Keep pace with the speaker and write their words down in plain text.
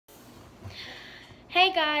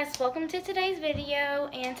Hey guys, welcome to today's video,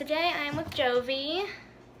 and today I am with Jovi.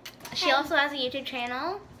 She also has a YouTube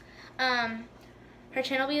channel. Her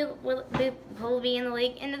channel will be in the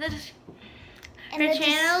link in the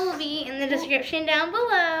channel will be in the description down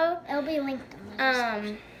below. It'll be linked on the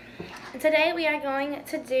description. Today we are going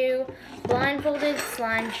to do Blindfolded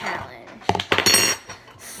Slime Challenge.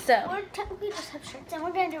 So we just have shirts, and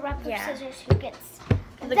we're going to do rock, paper, scissors. Who gets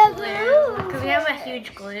the glue? Because we have a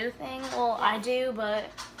huge glue thing. Well, I do, but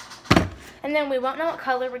and then we won't know what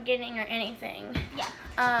color we're getting or anything.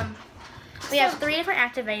 Yeah. We have 3 different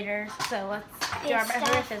activators, so let's do our rock,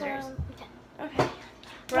 paper, scissors. Okay.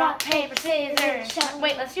 Rock, paper, scissors.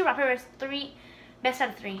 Wait, let's do rock, paper, 3. Best out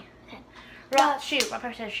of 3. Okay. Rock, shoot. Rock,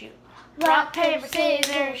 paper, scissors, shoot. Rock, paper,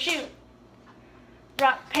 scissors, shoot.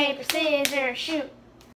 Rock, paper, scissors, shoot.